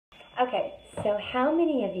Okay, so how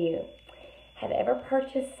many of you have ever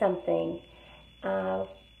purchased something, uh,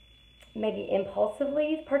 maybe impulsively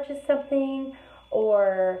you've purchased something,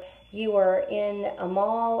 or you were in a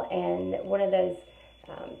mall and one of those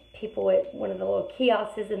people at one of the little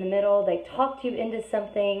kiosks in the middle, they talked you into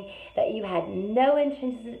something that you had no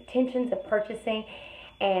intentions of purchasing,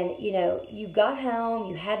 and you got home,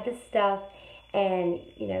 you had this stuff, and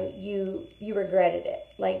you regretted it.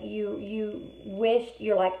 Like you wished,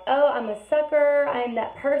 you're like, oh, I'm a sucker, I'm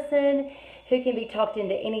that person who can be talked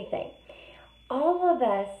into anything. All of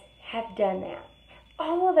us have done that.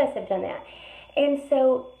 All of us have done that. And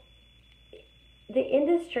so the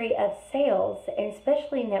industry of sales, and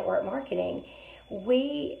especially network marketing,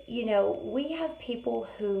 we have people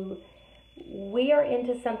who, we are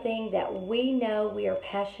into something that we know we are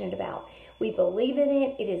passionate about. We believe in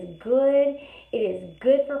it. It is good. It is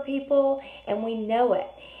good for people, and we know it.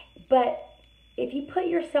 But if you put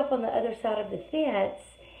yourself on the other side of the fence,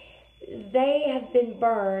 they have been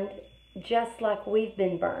burned just like we've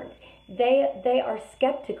been burned. They are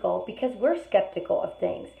skeptical because we're skeptical of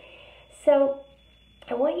things. So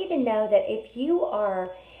I want you to know that if you are,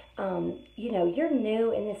 you're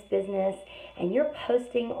new in this business and you're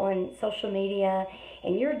posting on social media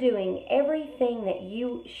and you're doing everything that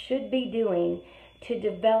you should be doing to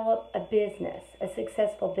develop a business, a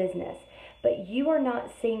successful business, but you are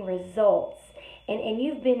not seeing results, and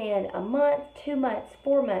you've been in a month, 2 months,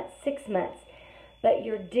 4 months, 6 months, but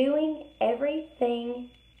you're doing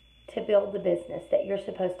everything to build the business that you're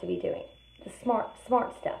supposed to be doing, the smart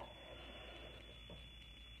stuff.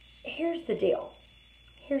 Here's the deal.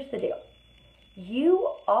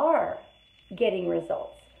 You are getting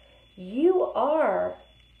results. You are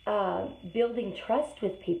building trust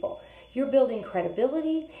with people. You're building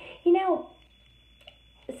credibility.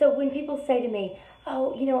 So when people say to me,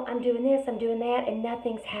 oh, I'm doing this, I'm doing that, and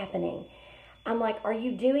nothing's happening, I'm like, are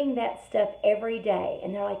you doing that stuff every day?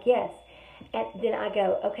 And they're like, yes. And then I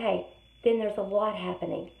go, okay, then there's a lot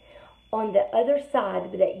happening. On the other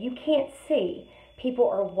side that you can't see, people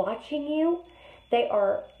are watching you. They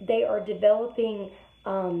are developing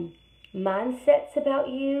mindsets about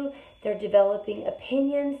you. They're developing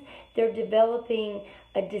opinions. They're developing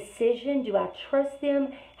a decision. Do I trust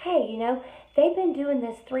them? Hey, they've been doing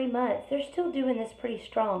this 3 months. They're still doing this pretty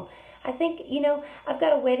strong. I think, I've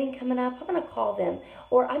got a wedding coming up. I'm going to call them.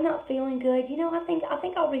 Or I'm not feeling good. I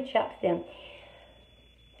think I'll reach out to them.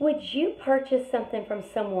 Would you purchase something from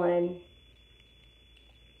someone,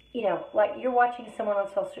 like you're watching someone on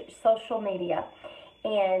social media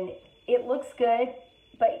and it looks good,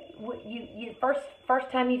 but you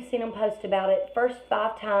first time you've seen them post about it, first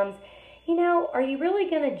 5 times, are you really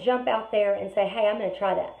going to jump out there and say, hey, I'm going to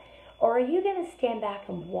try that? Or are you going to stand back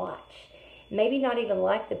and watch? Maybe not even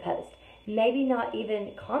like the post, maybe not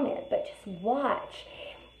even comment, but just watch.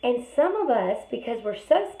 And some of us, because we're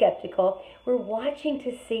so skeptical, we're watching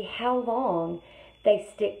to see how long they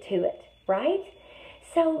stick to it, right?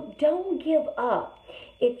 So don't give up.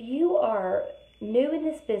 If you are new in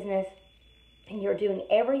this business and you're doing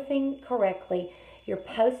everything correctly, you're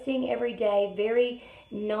posting every day, very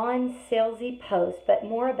non-salesy posts, but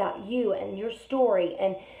more about you and your story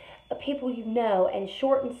and people you know, and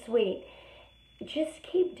short and sweet, just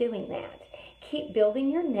keep doing that. Keep building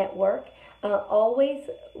your network, always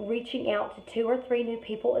reaching out to 2 or 3 new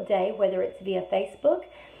people a day, whether it's via Facebook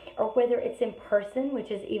or whether it's in person,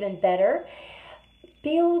 which is even better.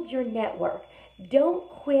 Build your network. Don't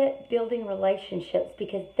quit building relationships,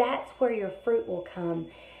 because that's where your fruit will come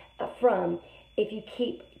from if you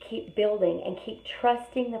keep building and keep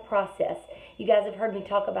trusting the process. You guys have heard me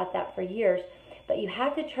talk about that for years, but you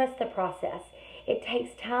have to trust the process. It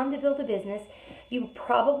takes time to build a business. You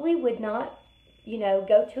probably would not,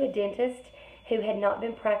 go to a dentist who had not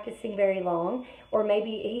been practicing very long, or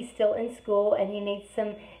maybe he's still in school and he needs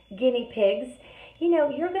some guinea pigs.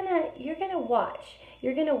 You're gonna watch.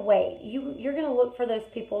 You're gonna wait. You're gonna look for those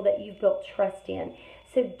people that you've built trust in.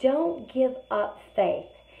 So don't give up faith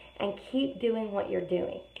and keep doing what you're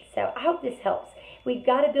doing. So I hope this helps. We've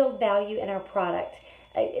got to build value in our product.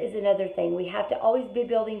 Is another thing. We have to always be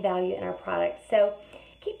building value in our product. So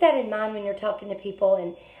keep that in mind when you're talking to people,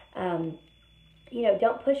 and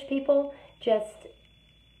don't push people. Just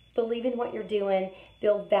believe in what you're doing,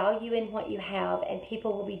 build value in what you have, and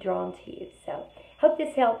people will be drawn to you. So hope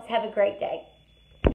this helps. Have a great day.